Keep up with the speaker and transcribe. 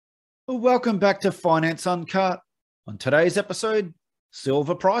Well, welcome back to Finance Uncut. On today's episode,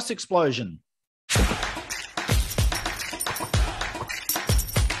 silver price explosion.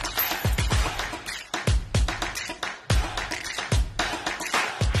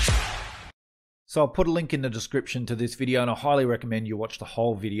 So I'll put a link in the description to this video, and I highly recommend you watch the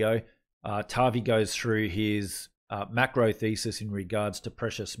whole video. Tavi goes through his macro thesis in regards to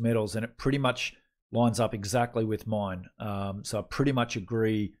precious metals, and it pretty much lines up exactly with mine. So I pretty much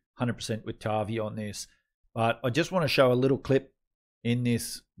agree 100% with Tavi on this. But I just want to show a little clip in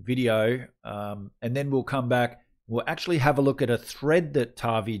this video, and then we'll come back. We'll actually have a look at a thread that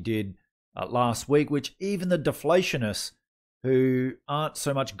Tavi did last week, which even the deflationists who aren't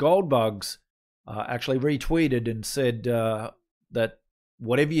so much gold bugs actually retweeted and said that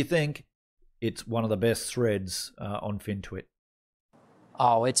whatever you think, it's one of the best threads on FinTwit.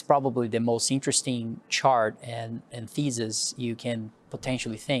 Oh, it's probably the most interesting chart and thesis you can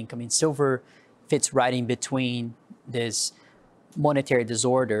potentially think. I mean, silver fits right in between this monetary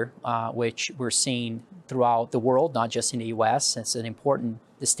disorder, which we're seeing throughout the world, not just in the US. It's an important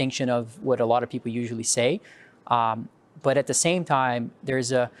distinction of what a lot of people usually say. But at the same time,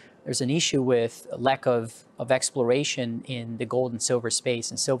 there's an issue with a lack of exploration in the gold and silver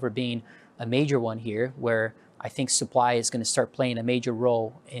space, and silver being a major one here, where I think supply is going to start playing a major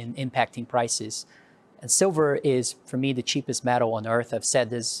role in impacting prices. And silver is, for me, the cheapest metal on earth. I've said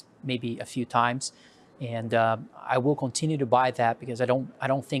this maybe a few times, and I will continue to buy that because I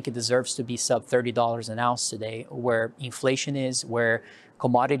don't think it deserves to be sub $30 an ounce today, where inflation is, where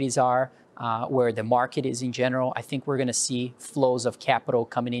commodities are, where the market is in general. I think we're going to see flows of capital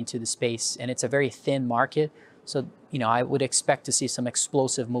coming into the space, and it's a very thin market. So, I would expect to see some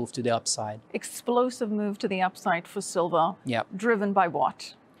explosive move to the upside. Explosive move to the upside for silver. Yep. Driven by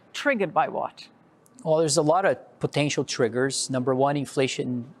what? Triggered by what? Well, there's a lot of potential triggers. Number one,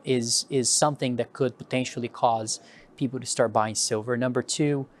 inflation is something that could potentially cause people to start buying silver. Number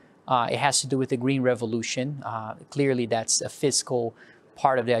two, it has to do with the green revolution. Clearly, that's a fiscal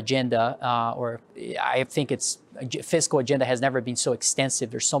part of the agenda, or I think fiscal agenda has never been so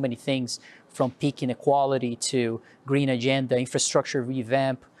extensive. There's so many things, from peak inequality to green agenda, infrastructure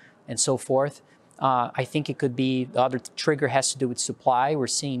revamp, and so forth. I think it could be, the other trigger has to do with supply. We're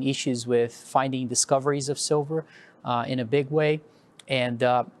seeing issues with finding discoveries of silver in a big way. And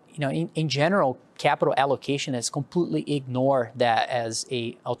in general, capital allocation has completely ignored that as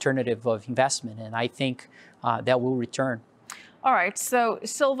an alternative of investment. And I think that will return. All right, so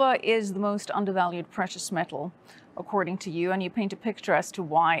silver is the most undervalued precious metal, according to you, and you paint a picture as to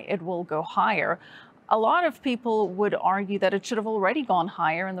why it will go higher. A lot of people would argue that it should have already gone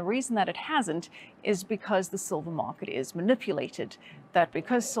higher, and the reason that it hasn't is because the silver market is manipulated, that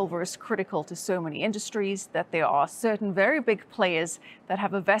because silver is critical to so many industries, that there are certain very big players that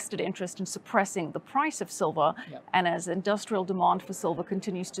have a vested interest in suppressing the price of silver. Yep. And as industrial demand for silver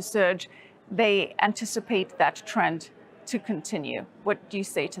continues to surge, they anticipate that trend to continue. What do you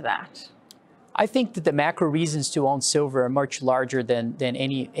say to that? I think that the macro reasons to own silver are much larger than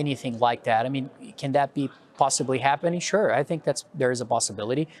anything like that. I mean, can that be possibly happening? Sure, I think there is a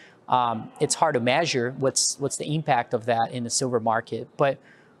possibility. It's hard to measure what's the impact of that in the silver market, but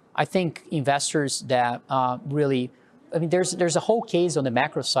I think investors that really, I mean, there's a whole case on the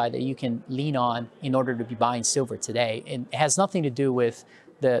macro side that you can lean on in order to be buying silver today, and it has nothing to do with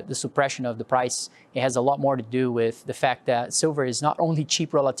the suppression of the price. It has a lot more to do with the fact that silver is not only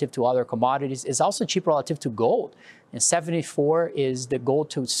cheap relative to other commodities, it's also cheap relative to gold. And 74 is the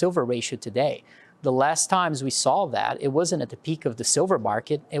gold to silver ratio today. The last times we saw that, it wasn't at the peak of the silver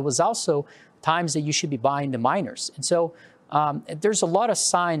market. It was also times that you should be buying the miners. And so there's a lot of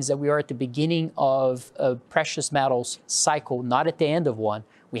signs that we are at the beginning of a precious metals cycle, not at the end of one.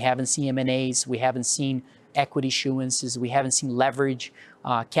 We haven't seen M&As, we haven't seen equity issuances, we haven't seen leverage,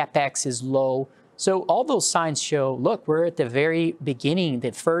 capex is low. So all those signs show, look, we're at the very beginning,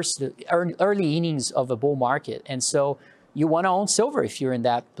 the early innings of a bull market. And so you want to own silver if you're in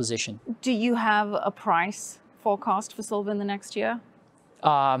that position. Do you have a price forecast for silver in the next year?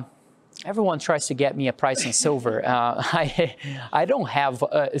 Everyone tries to get me a price on silver. I don't have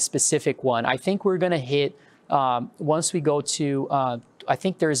a specific one. I think we're going to hit, once we go to, I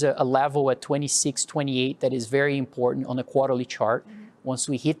think there's a level at 26, 28 that is very important on a quarterly chart. Mm-hmm. Once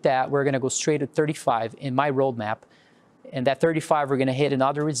we hit that, we're going to go straight to 35 in my roadmap. And that 35, we're going to hit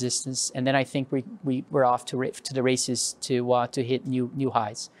another resistance. And then I think we're off to the races to hit new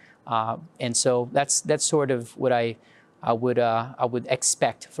highs. And so that's sort of what I would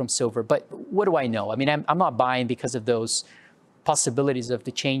expect from silver. But what do I know? I mean, I'm not buying because of those possibilities of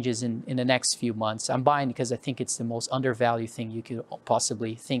the changes in the next few months. I'm buying because I think it's the most undervalued thing you could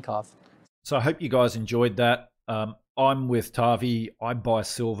possibly think of. So I hope you guys enjoyed that. I'm with Tavi. I buy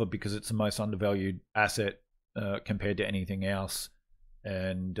silver because it's the most undervalued asset compared to anything else.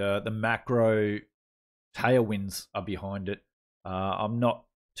 And the macro tailwinds are behind it. I'm not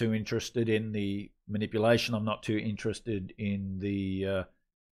too interested in the manipulation. I'm not too interested in the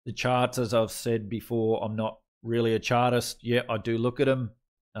charts. As I've said before, I'm not really a chartist. Yeah, I do look at them,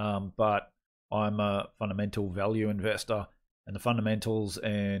 but I'm a fundamental value investor. And the fundamentals,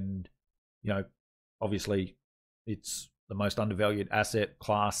 and obviously it's the most undervalued asset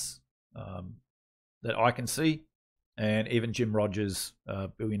class that I can see. And even Jim Rogers,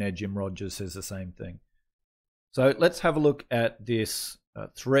 billionaire Jim Rogers, says the same thing. So let's have a look at this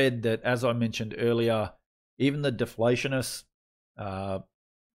thread that, as I mentioned earlier, even the deflationists,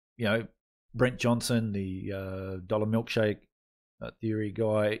 Brent Johnson, the dollar milkshake theory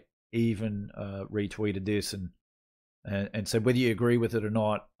guy, even retweeted this and said whether you agree with it or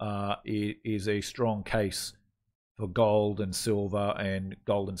not, it is a strong case for gold and silver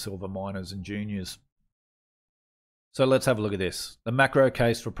miners and juniors. So let's have a look at this. The macro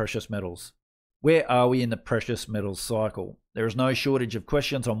case for precious metals. Where are we in the precious metals cycle? There is no shortage of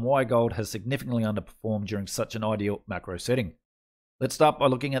questions on why gold has significantly underperformed during such an ideal macro setting. Let's start by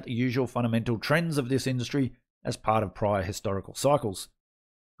looking at the usual fundamental trends of this industry as part of prior historical cycles.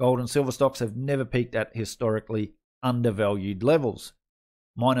 Gold and silver stocks have never peaked at historically undervalued levels.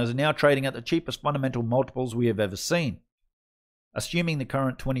 Miners are now trading at the cheapest fundamental multiples we have ever seen. Assuming the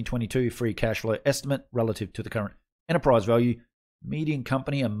current 2022 free cash flow estimate relative to the current enterprise value, median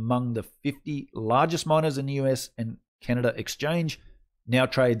company among the 50 largest miners in the US and Canada exchange now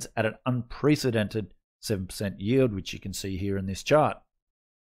trades at an unprecedented 7% yield, which you can see here in this chart.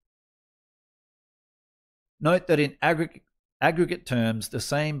 Note that in aggregate terms, the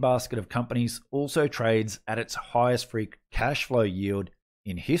same basket of companies also trades at its highest free cash flow yield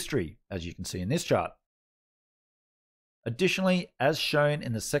in history, as you can see in this chart. Additionally, as shown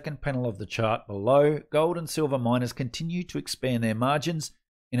in the second panel of the chart below, gold and silver miners continue to expand their margins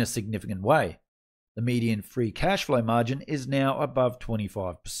in a significant way. The median free cash flow margin is now above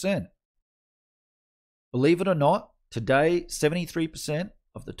 25%. Believe it or not, today 73%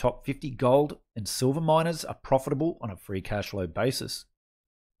 of the top 50 gold and silver miners are profitable on a free cash flow basis.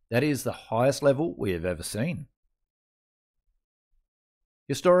 That is the highest level we have ever seen.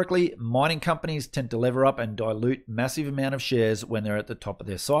 Historically, mining companies tend to lever up and dilute massive amount of shares when they're at the top of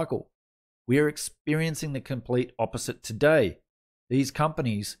their cycle. We are experiencing the complete opposite today. These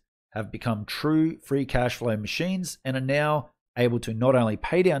companies have become true free cash flow machines and are now able to not only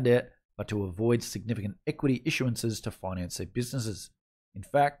pay down debt, but to avoid significant equity issuances to finance their businesses. In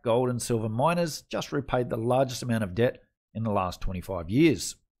fact, gold and silver miners just repaid the largest amount of debt in the last 25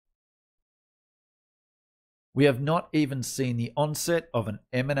 years. We have not even seen the onset of an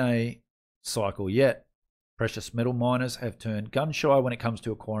M&A cycle yet. Precious metal miners have turned gun-shy when it comes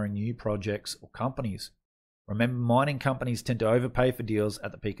to acquiring new projects or companies. Remember, mining companies tend to overpay for deals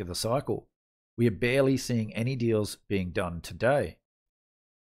at the peak of the cycle. We are barely seeing any deals being done today.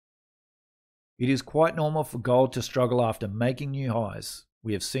 It is quite normal for gold to struggle after making new highs.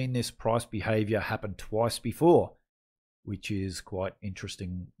 We have seen this price behavior happen twice before, which is quite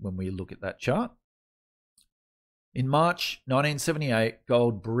interesting when we look at that chart. In March 1978,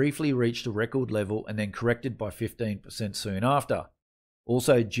 gold briefly reached a record level and then corrected by 15% soon after.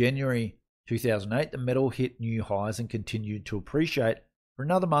 Also, January 2008, the metal hit new highs and continued to appreciate for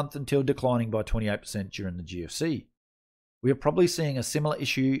another month until declining by 28% during the GFC. We are probably seeing a similar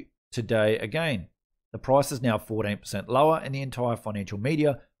issue today again. The price is now 14% lower and the entire financial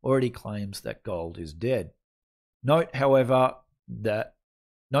media already claims that gold is dead. Note, however,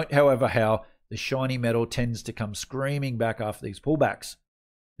 how the shiny metal tends to come screaming back after these pullbacks.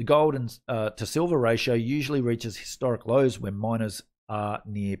 The gold to silver ratio usually reaches historic lows when miners are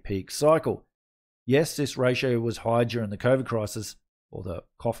near peak cycle. Yes, this ratio was high during the COVID crisis, or the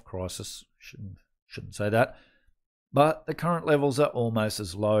cough crisis, shouldn't say that, but the current levels are almost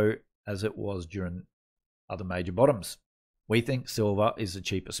as low as it was during other major bottoms. We think silver is the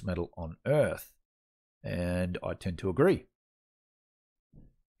cheapest metal on Earth, and I tend to agree.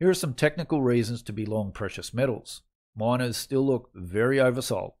 Here are some technical reasons to be long precious metals. Miners still look very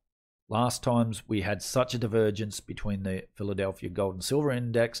oversold. Last times we had such a divergence between the Philadelphia Gold and Silver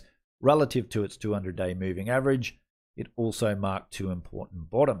Index relative to its 200-day moving average, it also marked two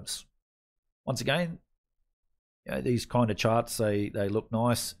important bottoms. Once again, these kind of charts, they look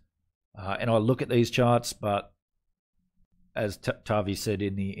nice. And I look at these charts, but as Tavi said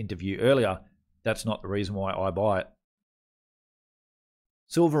in the interview earlier, that's not the reason why I buy it.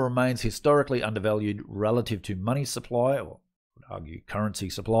 Silver remains historically undervalued relative to money supply, or I would argue currency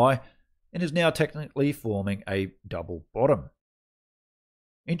supply. and is now technically forming a double bottom.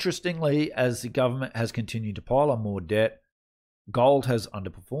 Interestingly, as the government has continued to pile on more debt, gold has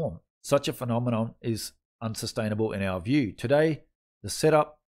underperformed. Such a phenomenon is unsustainable in our view. Today, the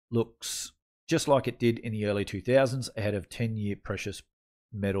setup looks just like it did in the early 2000s ahead of 10-year precious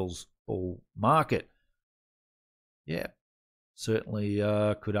metals bull market. Yeah, certainly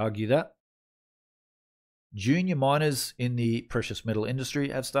could argue that. Junior miners in the precious metal industry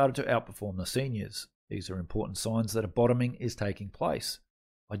have started to outperform the seniors. These are important signs that a bottoming is taking place.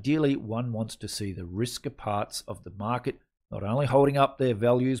 Ideally, one wants to see the riskier parts of the market not only holding up their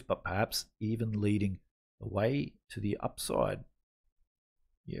values, but perhaps even leading the way to the upside.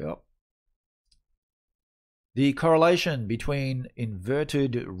 Yep. The correlation between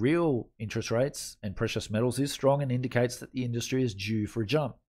inverted real interest rates and precious metals is strong and indicates that the industry is due for a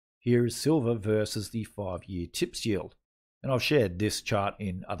jump. Here is silver versus the 5-year TIPS yield. And I've shared this chart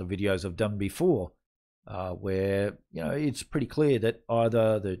in other videos I've done before, where it's pretty clear that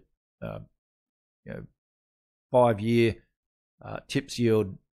either the 5-year TIPS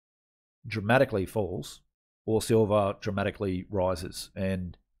yield dramatically falls or silver dramatically rises,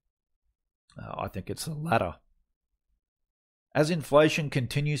 and I think it's the latter. As inflation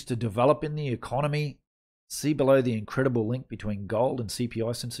continues to develop in the economy, see below the incredible link between gold and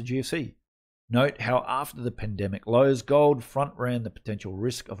CPI since the GFC. Note how after the pandemic lows, gold front-ran the potential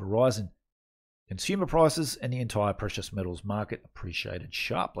risk of a rise in consumer prices, and the entire precious metals market appreciated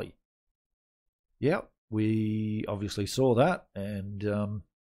sharply. Yeah, we obviously saw that, and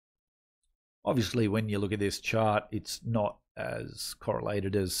obviously when you look at this chart, it's not as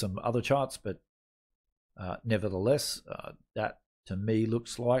correlated as some other charts, but nevertheless, that to me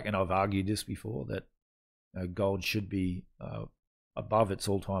looks like, and I've argued this before, that gold should be above its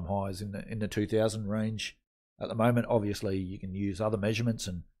all-time highs in the 2000 range at the moment. Obviously, you can use other measurements,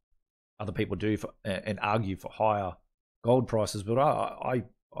 and other people do and argue for higher gold prices, but I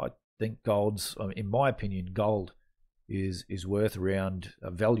think gold's, in my opinion, gold is worth around,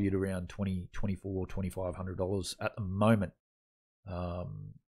 valued around $2,400-$2,500 at the moment.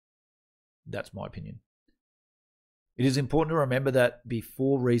 That's my opinion. It is important to remember that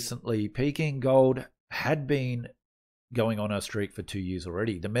before recently peaking, gold had been going on a streak for 2 years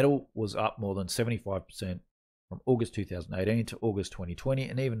already. The metal was up more than 75% from August 2018 to August 2020,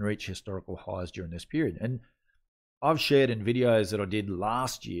 and even reached historical highs during this period. And I've shared in videos that I did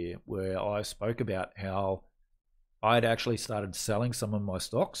last year where I spoke about how I had actually started selling some of my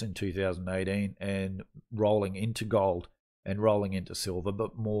stocks in 2018 and rolling into gold and rolling into silver,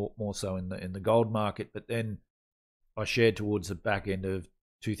 but more so in the gold market. But then I shared towards the back end of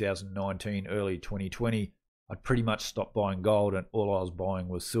 2019, early 2020, I'd pretty much stopped buying gold, and all I was buying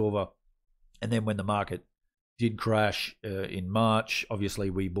was silver. And then when the market did crash in March,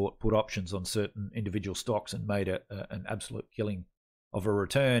 obviously we put options on certain individual stocks and made an absolute killing of a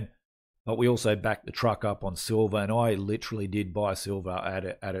return. But we also backed the truck up on silver, and I literally did buy silver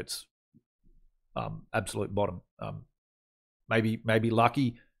at its absolute bottom. Maybe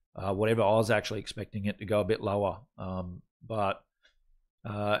lucky, whatever. I was actually expecting it to go a bit lower, but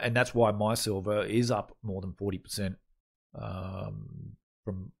and that's why my silver is up more than 40%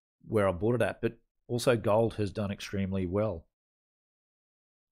 from where I bought it at. But also gold has done extremely well.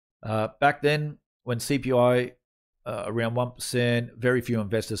 Back then, when CPI around 1%, very few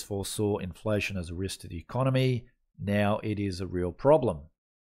investors foresaw inflation as a risk to the economy. Now it is a real problem.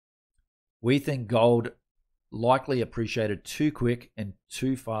 We think gold likely appreciated too quick and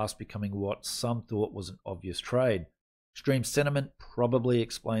too fast, becoming what some thought was an obvious trade. Extreme sentiment probably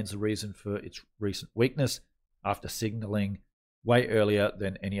explains the reason for its recent weakness, after signaling way earlier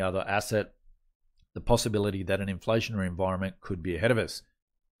than any other asset the possibility that an inflationary environment could be ahead of us.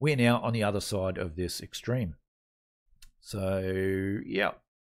 We're now on the other side of this extreme. So, yeah,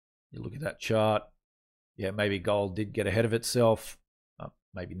 you look at that chart. Yeah, maybe gold did get ahead of itself.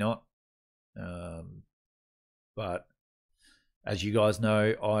 Maybe not. But as you guys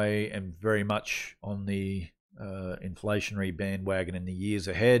know, I am very much on the inflationary bandwagon in the years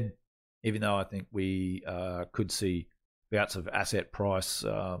ahead, even though I think we could see bouts of asset price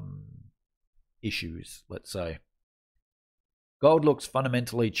issues, let's say. Gold looks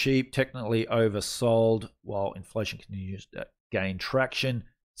fundamentally cheap, technically oversold, while inflation continues to gain traction.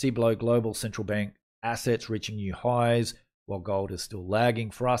 See below, global central bank assets reaching new highs, while gold is still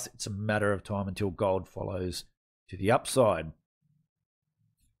lagging. For us, it's a matter of time until gold follows to the upside.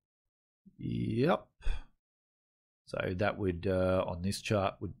 Yep. So that would, on this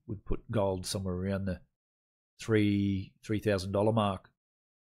chart, would put gold somewhere around the $3,000 mark.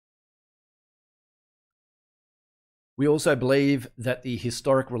 We also believe that the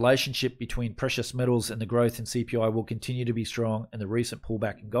historic relationship between precious metals and the growth in CPI will continue to be strong, and the recent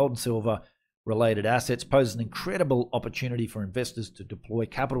pullback in gold and silver related assets pose an incredible opportunity for investors to deploy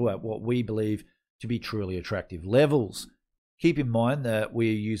capital at what we believe to be truly attractive levels. Keep in mind that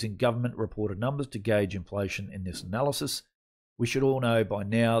we are using government reported numbers to gauge inflation in this analysis. We should all know by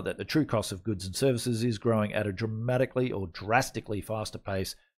now that the true cost of goods and services is growing at a dramatically or drastically faster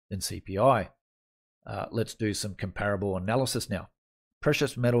pace than CPI. Let's do some comparable analysis now.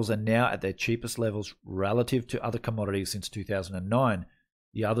 Precious metals are now at their cheapest levels relative to other commodities since 2009.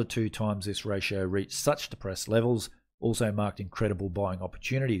 The other two times this ratio reached such depressed levels also marked incredible buying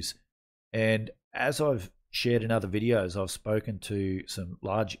opportunities. And as I've shared in other videos, I've spoken to some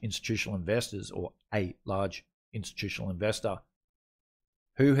large institutional investors, or a large institutional investor,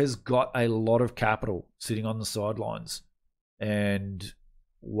 who has got a lot of capital sitting on the sidelines and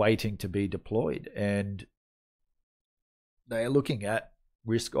waiting to be deployed. And they are looking at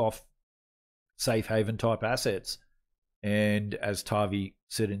risk off safe haven type assets. And as Tavi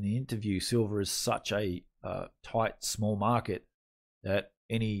said in the interview, silver is such a tight, small market that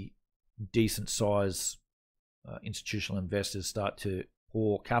any decent size institutional investors start to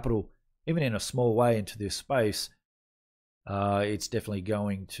pour capital, even in a small way, into this space, it's definitely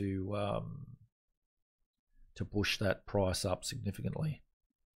going to push that price up significantly.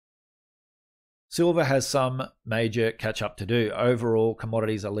 Silver has some major catch up to do. Overall,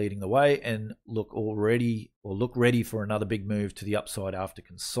 commodities are leading the way and look ready for another big move to the upside after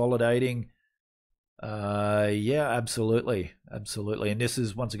consolidating. Yeah, absolutely. And this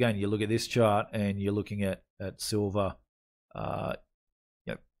is, once again, you look at this chart and you're looking at silver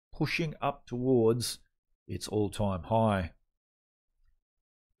pushing up towards its all-time high.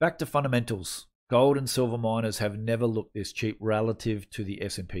 Back to fundamentals. Gold and silver miners have never looked this cheap relative to the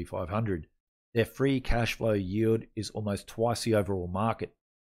S&P 500. Their free cash flow yield is almost twice the overall market.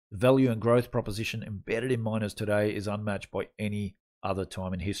 The value and growth proposition embedded in miners today is unmatched by any other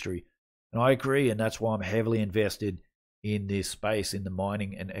time in history. And I agree, and that's why I'm heavily invested in this space, in the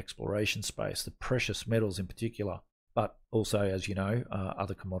mining and exploration space, the precious metals in particular, but also, as you know,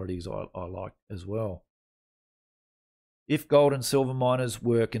 other commodities I like as well. If gold and silver miners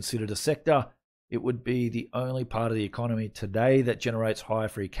were considered a sector, it would be the only part of the economy today that generates higher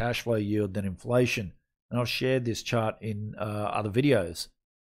free cash flow yield than inflation. And I've shared this chart in other videos.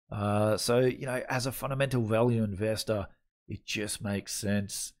 So, you know, as a fundamental value investor, it just makes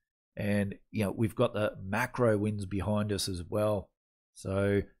sense. And, you know, we've got the macro winds behind us as well.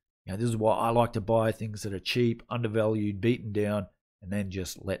 So, you know, this is why I like to buy things that are cheap, undervalued, beaten down, and then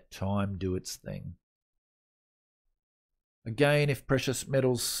just let time do its thing. Again, if precious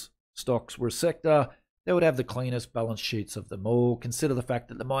metals stocks were a sector, they would have the cleanest balance sheets of them all. Consider the fact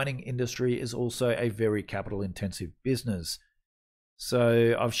that the mining industry is also a very capital intensive business.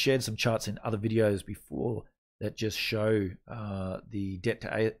 So I've shared some charts in other videos before that just show the debt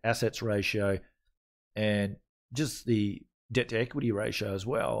to assets ratio and just the debt to equity ratio as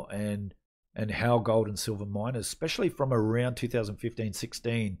well, and how gold and silver miners, especially from around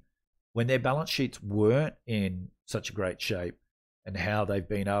 2015-16, when their balance sheets weren't in such a great shape, and how they've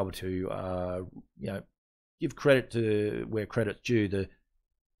been able to give credit to where credit's due. The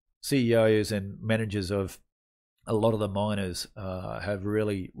CEOs and managers of a lot of the miners have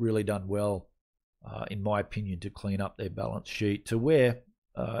really done well, in my opinion, to clean up their balance sheet to where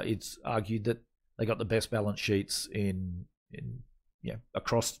it's argued that they got the best balance sheets in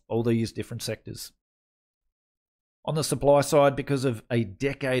across all these different sectors. On the supply side, because of a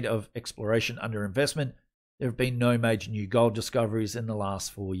decade of exploration underinvestment, there have been no major new gold discoveries in the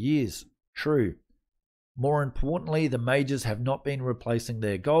last 4 years. True. More importantly, the majors have not been replacing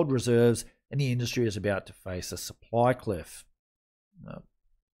their gold reserves, and the industry is about to face a supply cliff.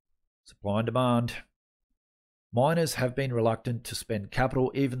 Supply and demand. Miners have been reluctant to spend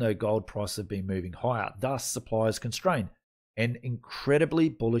capital even though gold prices have been moving higher. Thus, supply is constrained. An incredibly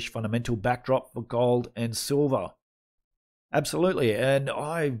bullish fundamental backdrop for gold and silver. Absolutely. And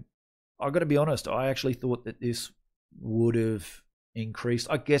I got to be honest, I actually thought that this would have increased.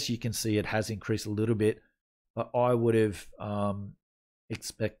 I guess you can see it has increased a little bit, but I would have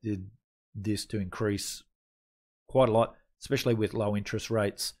expected this to increase quite a lot, especially with low interest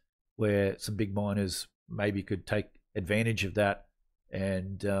rates, where some big miners maybe could take advantage of that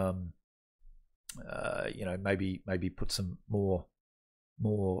and maybe put some more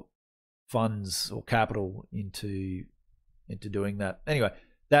funds or capital into doing that. Anyway,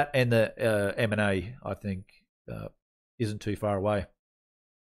 that and the M&A, I think, isn't too far away.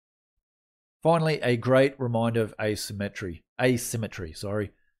 Finally, a great reminder of asymmetry. The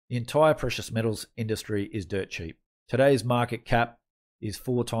entire precious metals industry is dirt cheap. today's market cap is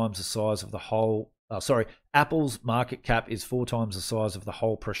 4 times the size of the whole. Apple's market cap is 4 times the size of the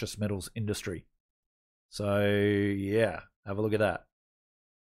whole precious metals industry. So yeah, have a look at that.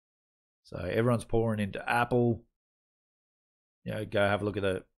 So everyone's pouring into Apple. You know, go have a look at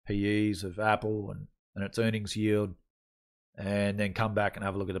the PEs of Apple and its earnings yield, and then come back and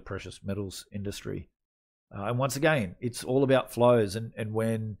have a look at the precious metals industry. And once again, it's all about flows. And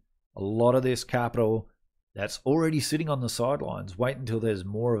when a lot of this capital that's already sitting on the sidelines, wait until there's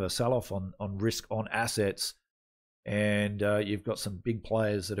more of a sell-off on risk on assets, and you've got some big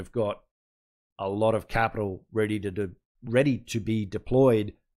players that have got a lot of capital ready to be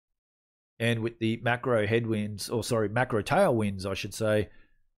deployed. And with the macro headwinds, macro tailwinds, I should say,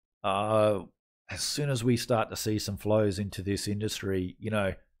 as soon as we start to see some flows into this industry, you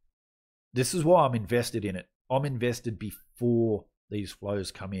know, this is why I'm invested in it. I'm invested before these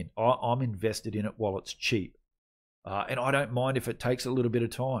flows come in. I'm invested in it while it's cheap. And I don't mind if it takes a little bit of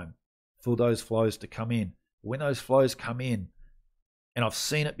time for those flows to come in. When those flows come in, and I've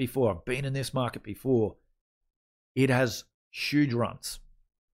seen it before, I've been in this market before, it has huge runs.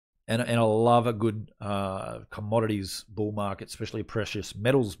 And I love a good commodities bull market, especially a precious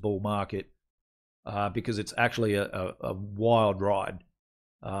metals bull market, because it's actually a wild ride.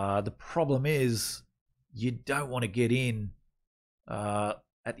 The problem is you don't want to get in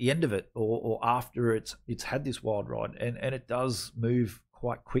at the end of it or after it's had this wild ride, and it does move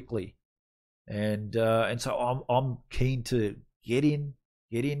quite quickly. And so I'm keen to get in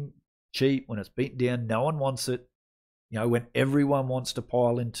cheap when it's beaten down. No one wants it. You know, when everyone wants to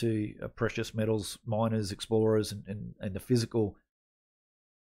pile into precious metals, miners, explorers, and the physical,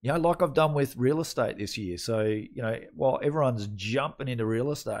 you know, like I've done with real estate this year. So, you know, while everyone's jumping into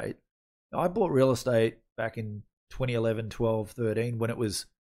real estate, I bought real estate back in 2011, 12, 13, when it was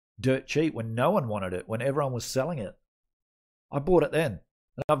dirt cheap, when no one wanted it, when everyone was selling it. I bought it then.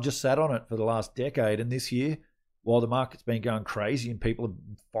 And I've just sat on it for the last decade. And this year, while the market's been going crazy and people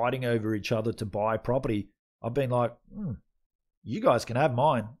are fighting over each other to buy property, I've been like, you guys can have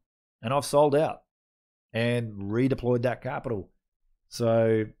mine. And I've sold out and redeployed that capital.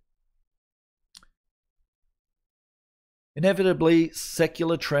 So inevitably,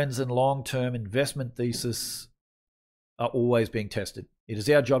 secular trends and long-term investment thesis are always being tested. It is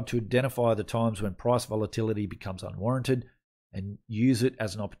our job to identify the times when price volatility becomes unwarranted and use it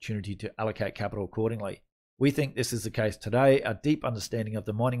as an opportunity to allocate capital accordingly. We think this is the case today. Our deep understanding of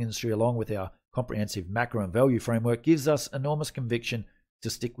the mining industry, along with our comprehensive macro and value framework, gives us enormous conviction to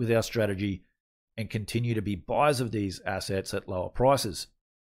stick with our strategy and continue to be buyers of these assets at lower prices.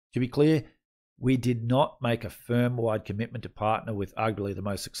 To be clear, we did not make a firm-wide commitment to partner with arguably the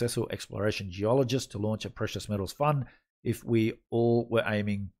most successful exploration geologist to launch a precious metals fund if all we were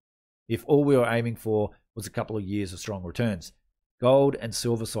aiming for was a couple of years of strong returns. Gold and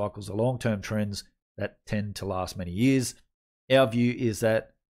silver cycles are long-term trends that tend to last many years. Our view is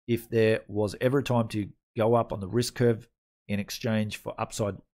that if there was ever a time to go up on the risk curve in exchange for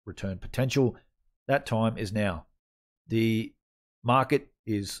upside return potential, that time is now. The market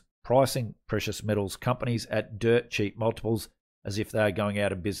is pricing precious metals companies at dirt cheap multiples as if they are going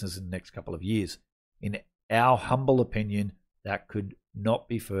out of business in the next couple of years. In our humble opinion, that could not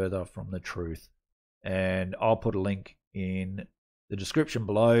be further from the truth. And I'll put a link in the description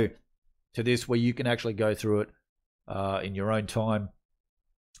below to this where you can actually go through it in your own time,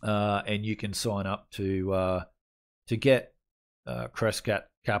 and you can sign up to get Crescat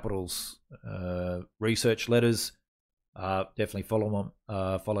Capital's research letters. Definitely follow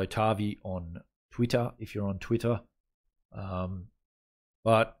them. Follow Tavi on Twitter if you're on Twitter.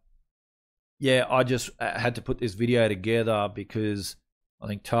 But yeah, I just had to put this video together because I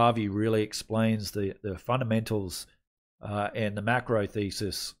think Tavi really explains the fundamentals and the macro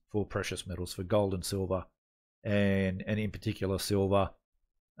thesis for precious metals, for gold and silver, and in particular silver.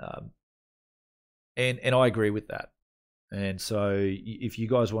 And I agree with that. And so if you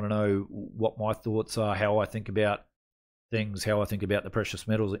guys want to know what my thoughts are, how I think about things, how I think about the precious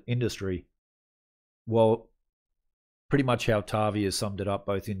metals industry, well, pretty much how Tavi has summed it up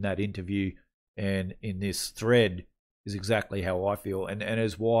both in that interview and in this thread is exactly how I feel. And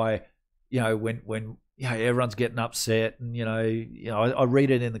is why, you know, when you know, everyone's getting upset, and you know, I read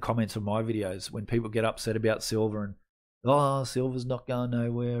it in the comments of my videos when people get upset about silver and, oh, silver's not going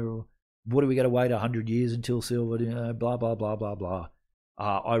nowhere, or what are we going to wait 100 years until silver, you know, blah, blah, blah, blah, blah.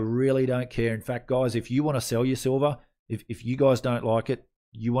 I really don't care. In fact, guys, if you want to sell your silver, if you guys don't like it,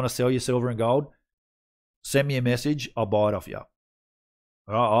 you want to sell your silver and gold, send me a message. I'll buy it off you.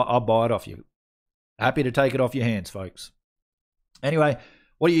 I'll buy it off you. Happy to take it off your hands, folks. Anyway,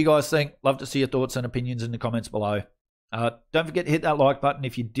 what do you guys think? Love to see your thoughts and opinions in the comments below. Don't forget to hit that like button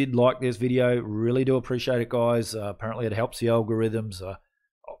if you did like this video. Really do appreciate it, guys. Apparently it helps the algorithms,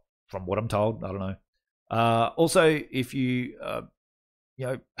 from what I'm told. I don't know. Also, if you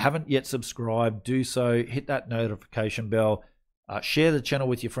haven't yet subscribed, do so. Hit that notification bell. Share the channel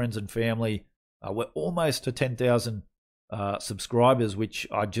with your friends and family. We're almost to 10,000 subscribers, which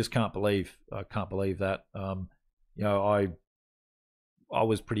I just can't believe. I can't believe that. I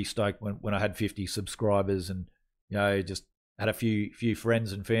was pretty stoked when I had 50 subscribers, and just had a few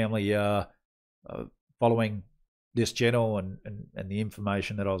friends and family following this channel and the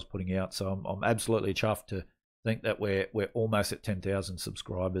information that I was putting out. So I'm absolutely chuffed to think that we're almost at 10,000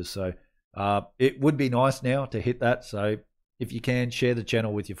 subscribers. So it would be nice now to hit that. So if you can, share the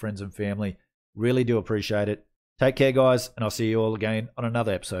channel with your friends and family. Really do appreciate it. Take care, guys, and I'll see you all again on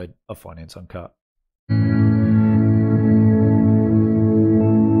another episode of Finance Uncut.